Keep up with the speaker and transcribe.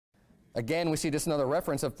Again, we see just another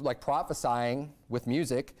reference of like prophesying with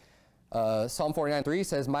music. Psalm 49:3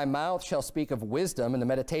 says, "My mouth shall speak of wisdom, and the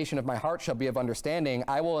meditation of my heart shall be of understanding.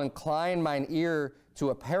 I will incline mine ear to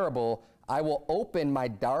a parable. I will open my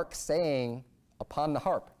dark saying upon the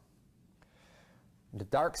harp." The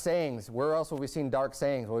dark sayings, where else have we seen dark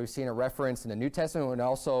sayings? Well, we've seen a reference in the New Testament and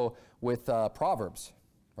also with Proverbs,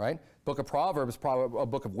 right? Book of Proverbs, a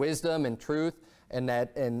book of wisdom and truth, and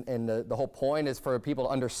the whole point is for people to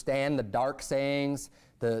understand the dark sayings,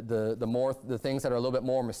 the things that are a little bit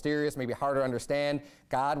more mysterious, maybe harder to understand.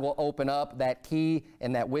 God will open up that key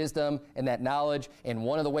and that wisdom and that knowledge, and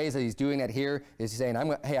one of the ways that he's doing that here is he's saying,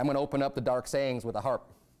 hey, I'm going to open up the dark sayings with a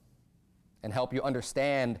harp and help you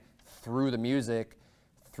understand through the music,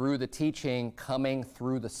 through the teaching, coming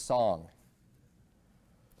through the song.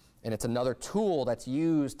 And it's another tool that's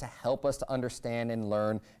used to help us to understand and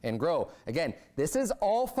learn and grow. Again, this is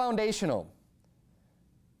all foundational.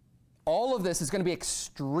 All of this is going to be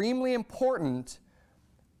extremely important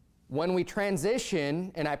when we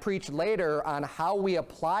transition, and I preach later on how we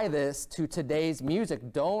apply this to today's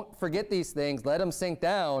music. Don't forget these things. Let them sink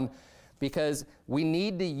down, because we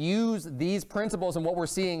need to use these principles and what we're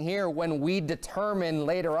seeing here when we determine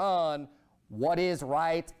later on what is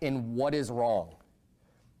right and what is wrong.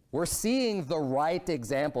 We're seeing the right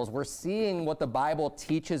examples. We're seeing what the Bible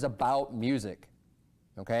teaches about music,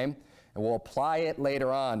 okay? And we'll apply it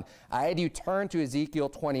later on. I had you turn to Ezekiel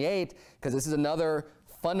 28 because this is another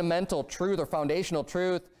fundamental truth or foundational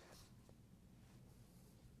truth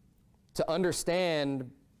to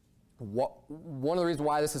understand one of the reasons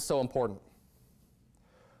why this is so important.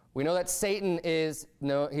 We know that Satan is,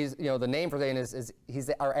 the name for Satan is he's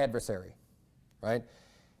our adversary, right?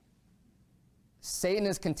 Satan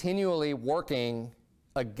is continually working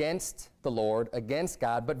against the Lord, against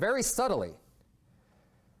God, but very subtly.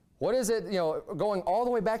 What is it, going all the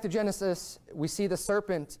way back to Genesis, we see the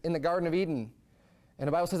serpent in the Garden of Eden. And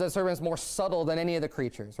the Bible says that the serpent is more subtle than any of the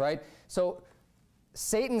creatures, right? So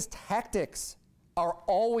Satan's tactics are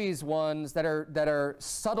always ones that are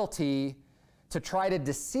subtlety to try to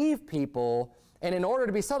deceive people. And in order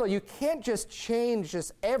to be subtle, you can't just change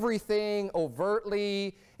just everything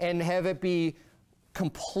overtly and have it be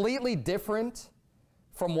completely different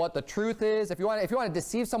from what the truth is. If you want to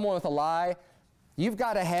deceive someone with a lie, you've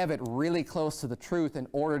got to have it really close to the truth in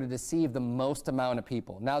order to deceive the most amount of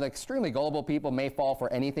people. Now, the extremely gullible people may fall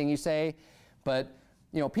for anything you say, but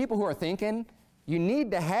people who are thinking, you need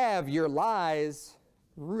to have your lies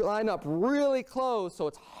line up really close so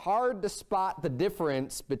it's hard to spot the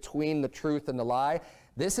difference between the truth and the lie.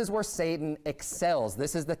 This is where Satan excels.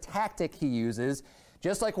 This is the tactic he uses.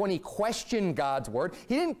 Just like when he questioned God's word,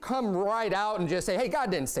 he didn't come right out and just say, hey, God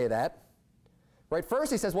didn't say that. Right?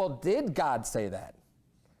 First he says, well, did God say that?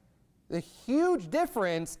 The huge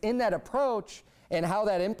difference in that approach and how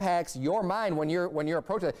that impacts your mind when you're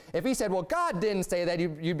approaching it. If he said, well, God didn't say that,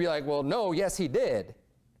 you'd be like, well, no, yes, he did.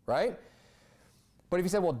 Right? But if he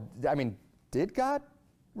said, well, did God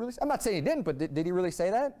really say? I'm not saying he didn't, but did he really say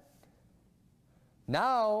that?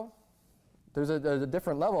 Now, there's a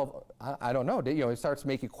different level of, I don't know. It starts to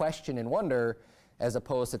make you question and wonder as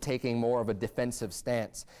opposed to taking more of a defensive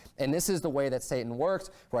stance. And this is the way that Satan works,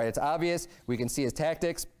 right? It's obvious. We can see his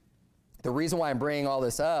tactics. The reason why I'm bringing all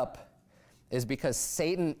this up is because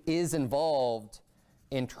Satan is involved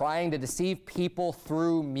in trying to deceive people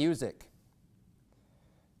through music.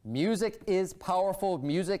 Music is powerful.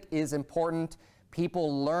 Music is important.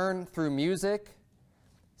 People learn through music.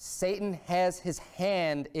 Satan has his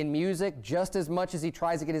hand in music just as much as he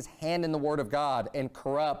tries to get his hand in the Word of God and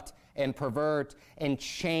corrupt and pervert and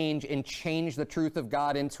change the truth of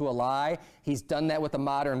God into a lie. He's done that with the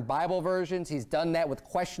modern Bible versions. He's done that with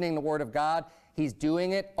questioning the Word of God. He's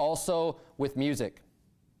doing it also with music.